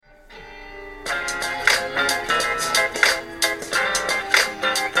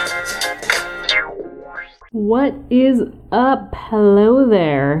What is up? Hello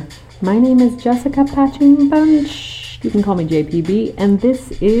there. My name is Jessica Patching Bunch. You can call me JPB, and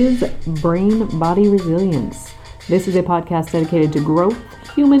this is Brain Body Resilience. This is a podcast dedicated to growth,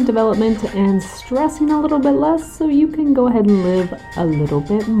 human development, and stressing a little bit less so you can go ahead and live a little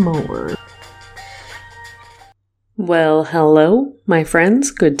bit more. Well, hello, my friends.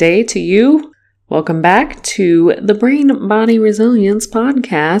 Good day to you. Welcome back to the Brain Body Resilience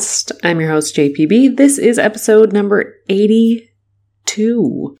podcast. I'm your host, JPB. This is episode number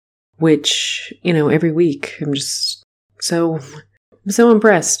 82, which, every week I'm so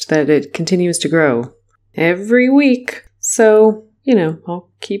impressed that it continues to grow every week. So,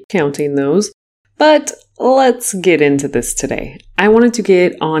 I'll keep counting those. But let's get into this today. I wanted to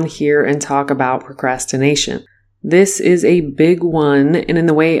get on here and talk about procrastination. This is a big one, and in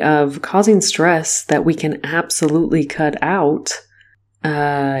the way of causing stress that we can absolutely cut out.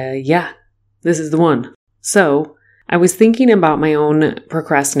 This is the one. So, I was thinking about my own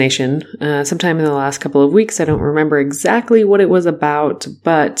procrastination sometime in the last couple of weeks. I don't remember exactly what it was about,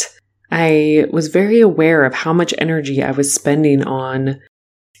 but I was very aware of how much energy I was spending on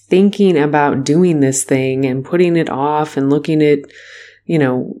thinking about doing this thing and putting it off and looking at,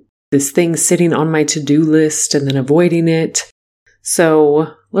 this thing sitting on my to-do list and then avoiding it.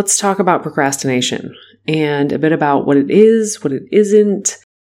 So let's talk about procrastination and a bit about what it is, what it isn't,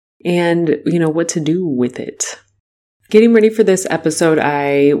 and, what to do with it. Getting ready for this episode,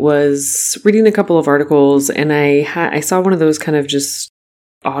 I was reading a couple of articles and I saw one of those kind of just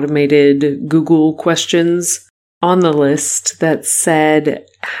automated Google questions on the list that said,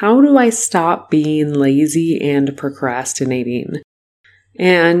 how do I stop being lazy and procrastinating?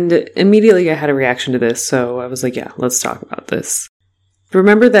 And immediately I had a reaction to this, so I was like, yeah, let's talk about this.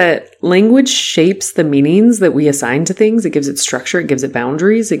 Remember that language shapes the meanings that we assign to things. It gives it structure, it gives it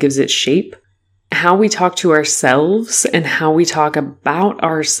boundaries, it gives it shape. How we talk to ourselves and how we talk about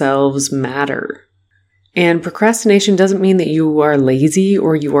ourselves matter. And procrastination doesn't mean that you are lazy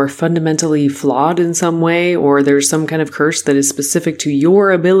or you are fundamentally flawed in some way or there's some kind of curse that is specific to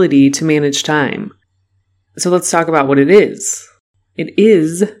your ability to manage time. So let's talk about what it is. It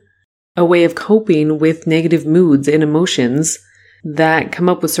is a way of coping with negative moods and emotions that come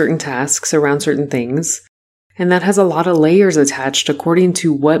up with certain tasks around certain things. And that has a lot of layers attached according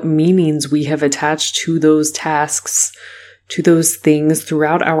to what meanings we have attached to those tasks, to those things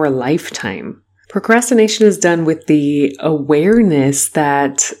throughout our lifetime. Procrastination is done with the awareness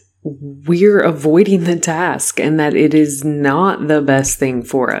that we're avoiding the task and that it is not the best thing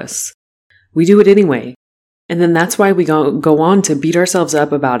for us. We do it anyway. And then that's why we go on to beat ourselves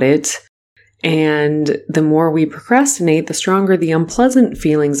up about it. And the more we procrastinate, the stronger the unpleasant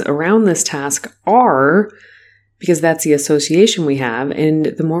feelings around this task are, because that's the association we have. And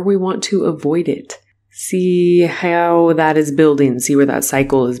the more we want to avoid it. See how that is building. See where that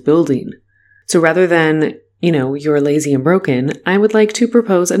cycle is building. So rather than, you're lazy and broken, I would like to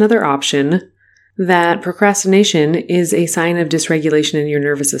propose another option that procrastination is a sign of dysregulation in your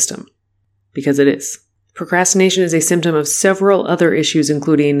nervous system. Because it is. Procrastination is a symptom of several other issues,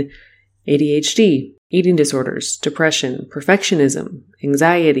 including ADHD, eating disorders, depression, perfectionism,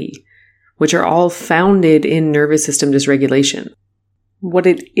 anxiety, which are all founded in nervous system dysregulation. What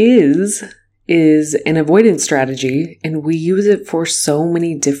it is an avoidance strategy, and we use it for so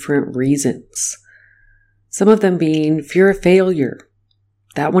many different reasons. Some of them being fear of failure.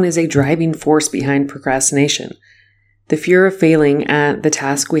 That one is a driving force behind procrastination. The fear of failing at the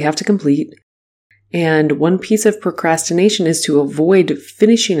task we have to complete. And one piece of procrastination is to avoid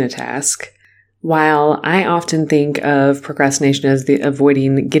finishing a task, while I often think of procrastination as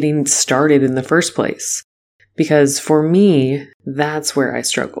avoiding getting started in the first place. Because for me, that's where I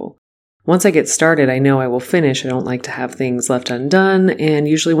struggle. Once I get started, I know I will finish. I don't like to have things left undone. And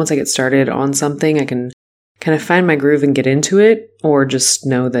usually once I get started on something, I can kind of find my groove and get into it, or just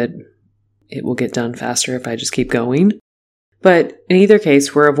know that it will get done faster if I just keep going. But in either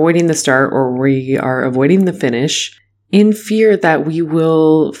case, we're avoiding the start or we are avoiding the finish in fear that we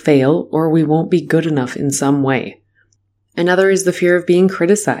will fail or we won't be good enough in some way. Another is the fear of being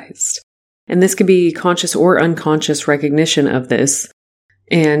criticized. And this could be conscious or unconscious recognition of this.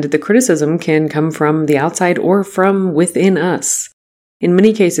 And the criticism can come from the outside or from within us. In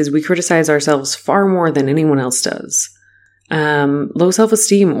many cases, we criticize ourselves far more than anyone else does. Low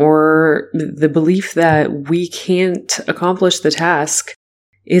self-esteem or the belief that we can't accomplish the task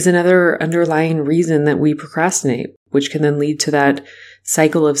is another underlying reason that we procrastinate, which can then lead to that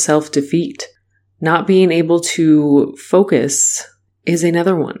cycle of self-defeat. Not being able to focus is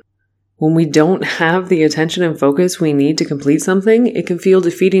another one. When we don't have the attention and focus we need to complete something, it can feel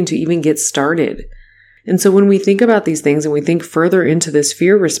defeating to even get started. And so when we think about these things and we think further into this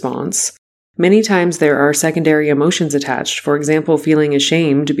fear response, many times there are secondary emotions attached. For example, feeling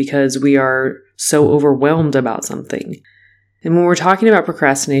ashamed because we are so overwhelmed about something. And when we're talking about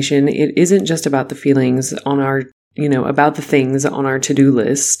procrastination, it isn't just about the feelings on our, about the things on our to-do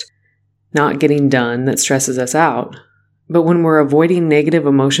list not getting done that stresses us out. But when we're avoiding negative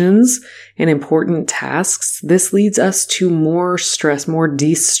emotions and important tasks, this leads us to more stress, more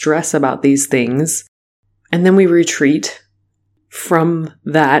de-stress about these things. And then we retreat from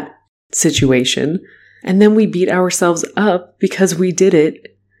that situation. And then we beat ourselves up because we did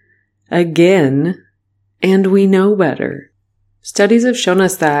it again and we know better. Studies have shown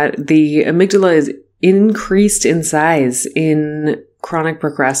us that the amygdala is increased in size in chronic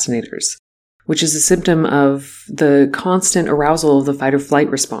procrastinators, which is a symptom of the constant arousal of the fight or flight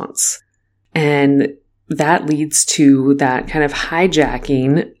response. And that leads to that kind of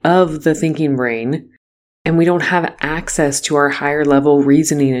hijacking of the thinking brain. And we don't have access to our higher level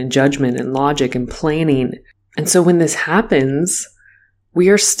reasoning and judgment and logic and planning. And so when this happens, we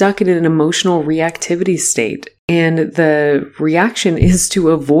are stuck in an emotional reactivity state. And the reaction is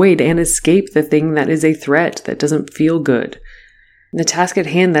to avoid and escape the thing that is a threat that doesn't feel good. The task at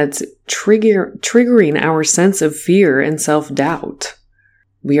hand that's triggering our sense of fear and self-doubt.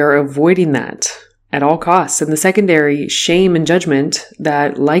 We are avoiding that at all costs. And the secondary shame and judgment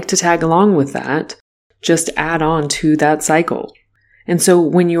that like to tag along with that just add on to that cycle. And so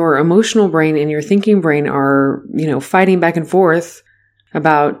when your emotional brain and your thinking brain are, fighting back and forth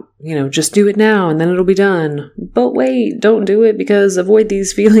about, just do it now and then it'll be done. But wait, don't do it because avoid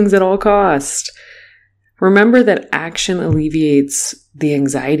these feelings at all cost. Remember that action alleviates the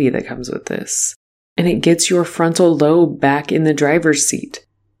anxiety that comes with this, and it gets your frontal lobe back in the driver's seat.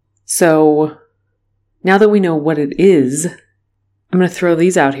 So now that we know what it is, I'm going to throw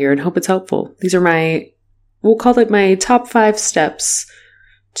these out here and hope it's helpful. These are we'll call it my top 5 steps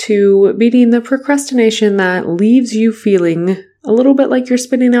to beating the procrastination that leaves you feeling a little bit like you're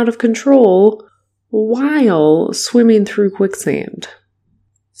spinning out of control while swimming through quicksand.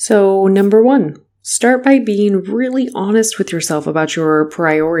 So number 1. Start by being really honest with yourself about your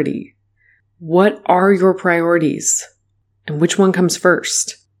priority. What are your priorities? And which one comes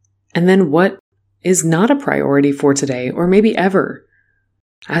first? And then what is not a priority for today or maybe ever?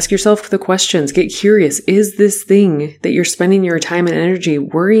 Ask yourself the questions. Get curious. Is this thing that you're spending your time and energy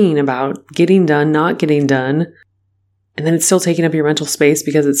worrying about getting done, not getting done, and then it's still taking up your mental space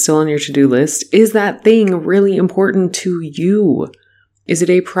because it's still on your to-do list? Is that thing really important to you? Is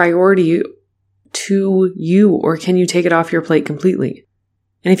it a priority to you, or can you take it off your plate completely?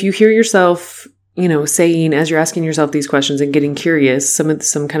 And if you hear yourself, saying as you're asking yourself these questions and getting curious,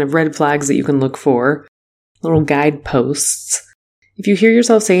 some kind of red flags that you can look for, little guideposts. If you hear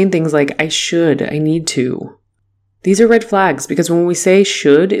yourself saying things like, I should, I need to, these are red flags because when we say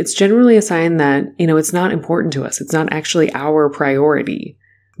should, it's generally a sign that, it's not important to us. It's not actually our priority.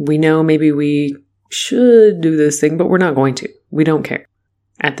 We know maybe we should do this thing, but we're not going to. We don't care.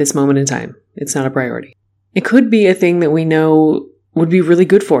 At this moment in time, it's not a priority. It could be a thing that we know would be really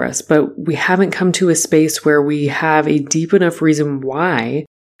good for us, but we haven't come to a space where we have a deep enough reason why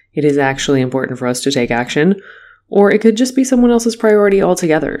it is actually important for us to take action, or it could just be someone else's priority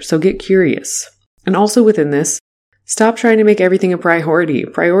altogether. So get curious. And also within this, stop trying to make everything a priority.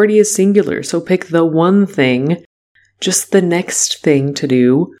 Priority is singular, so pick the one thing, just the next thing to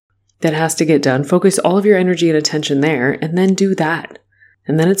do that has to get done. Focus all of your energy and attention there, and then do that.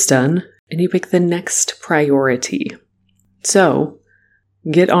 And then it's done, and you pick the next priority. So,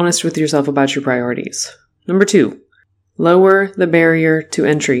 get honest with yourself about your priorities. Number 2, lower the barrier to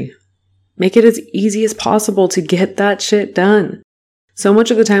entry. Make it as easy as possible to get that shit done. So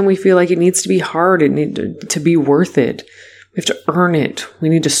much of the time we feel like it needs to be hard, it needs to be worth it. We have to earn it. We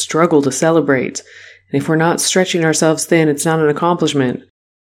need to struggle to celebrate. And if we're not stretching ourselves thin, it's not an accomplishment.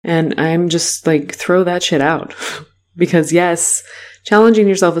 And I'm just throw that shit out. Because yes, challenging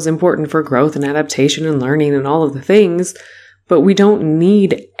yourself is important for growth and adaptation and learning and all of the things, but we don't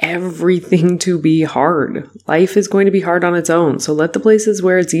need everything to be hard. Life is going to be hard on its own, so let the places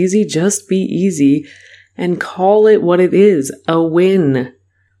where it's easy just be easy and call it what it is, a win.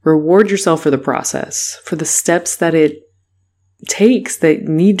 Reward yourself for the process, for the steps that it takes that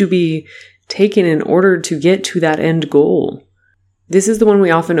need to be taken in order to get to that end goal. This is the one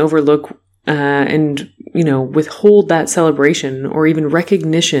we often overlook and withhold that celebration or even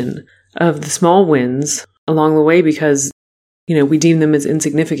recognition of the small wins along the way because, we deem them as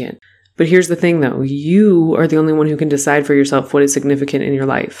insignificant. But here's the thing though, you are the only one who can decide for yourself what is significant in your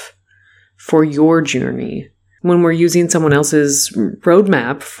life for your journey. When we're using someone else's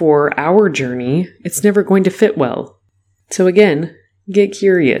roadmap for our journey, it's never going to fit well. So again, get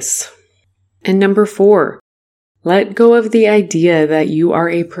curious. And number 4, let go of the idea that you are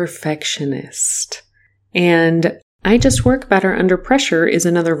a perfectionist. And I just work better under pressure is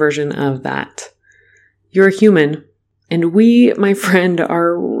another version of that. You're a human, and we, my friend,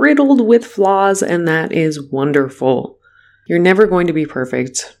 are riddled with flaws, and that is wonderful. You're never going to be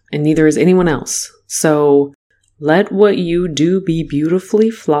perfect, and neither is anyone else. So let what you do be beautifully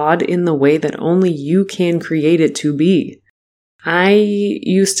flawed in the way that only you can create it to be. I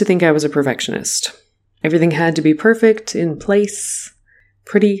used to think I was a perfectionist. Everything had to be perfect, in place,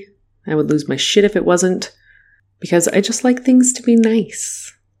 pretty. I would lose my shit if it wasn't, because I just like things to be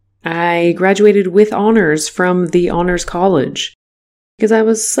nice. I graduated with honors from the honors college because I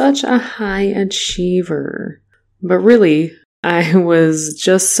was such a high achiever. But really, I was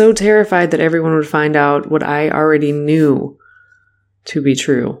just so terrified that everyone would find out what I already knew to be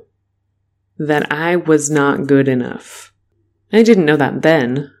true, that I was not good enough. I didn't know that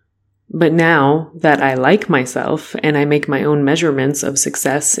then, but now that I like myself and I make my own measurements of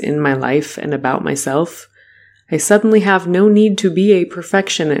success in my life and about myself, I suddenly have no need to be a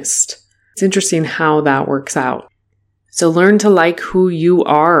perfectionist. It's interesting how that works out. So learn to like who you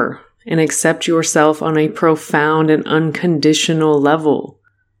are and accept yourself on a profound and unconditional level.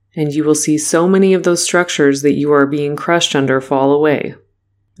 And you will see so many of those structures that you are being crushed under fall away.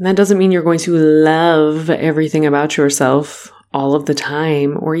 And that doesn't mean you're going to love everything about yourself all of the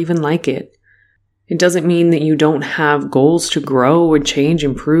time or even like it. It doesn't mean that you don't have goals to grow or change,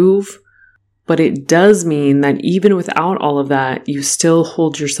 improve. But it does mean that even without all of that, you still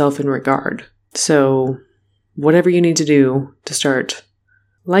hold yourself in regard. So whatever you need to do to start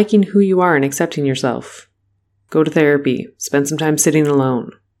liking who you are and accepting yourself. Go to therapy. Spend some time sitting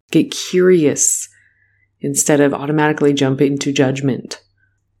alone. Get curious instead of automatically jump into judgment.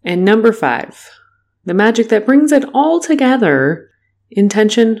 And number 5, the magic that brings it all together,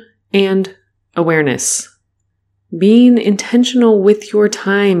 intention and awareness. Being intentional with your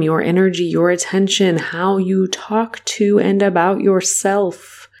time, your energy, your attention, how you talk to and about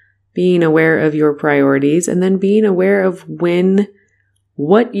yourself. Being aware of your priorities and then being aware of when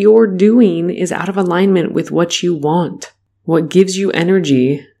what you're doing is out of alignment with what you want, what gives you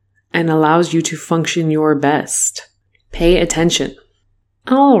energy and allows you to function your best. Pay attention.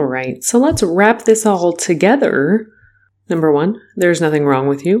 All right, so let's wrap this all together. Number 1, there's nothing wrong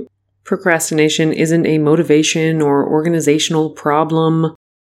with you. Procrastination isn't a motivation or organizational problem,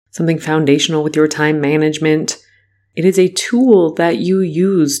 something foundational with your time management. It is a tool that you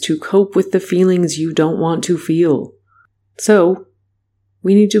use to cope with the feelings you don't want to feel. So,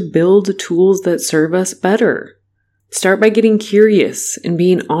 we need to build tools that serve us better. Start by getting curious and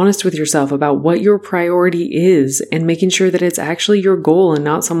being honest with yourself about what your priority is and making sure that it's actually your goal and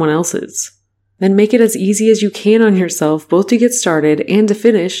not someone else's. Then make it as easy as you can on yourself, both to get started and to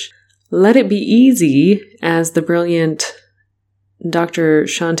finish. Let it be easy, as the brilliant Dr.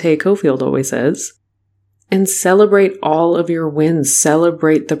 Shantae Cofield always says, and celebrate all of your wins.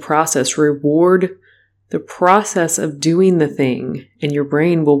 Celebrate the process. Reward the process of doing the thing, and your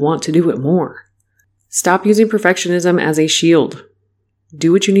brain will want to do it more. Stop using perfectionism as a shield.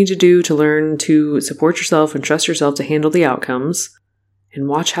 Do what you need to do to learn to support yourself and trust yourself to handle the outcomes, and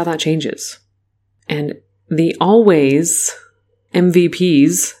watch how that changes. And the always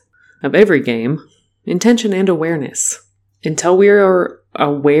MVPs of every game, intention and awareness. Until we are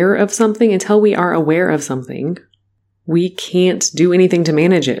aware of something, we can't do anything to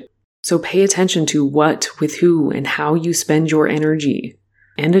manage it. So pay attention to what, with who, and how you spend your energy,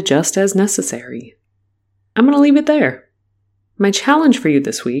 and adjust as necessary. I'm going to leave it there. My challenge for you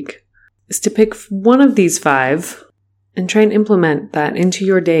this week is to pick one of these 5 and try and implement that into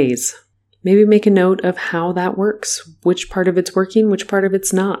your days. Maybe make a note of how that works, which part of it's working, which part of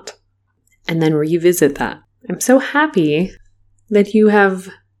it's not, and then revisit that. I'm so happy that you have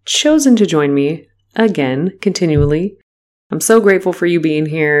chosen to join me again, continually. I'm so grateful for you being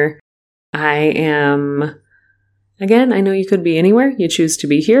here. I know you could be anywhere. You choose to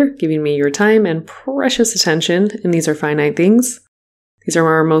be here, giving me your time and precious attention, and these are finite things. These are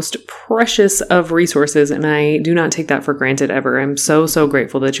our most precious of resources, and I do not take that for granted ever. I'm so, so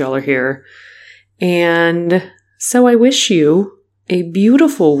grateful that y'all are here. And so I wish you a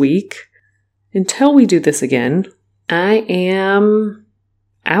beautiful week. Until we do this again, I am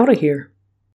out of here.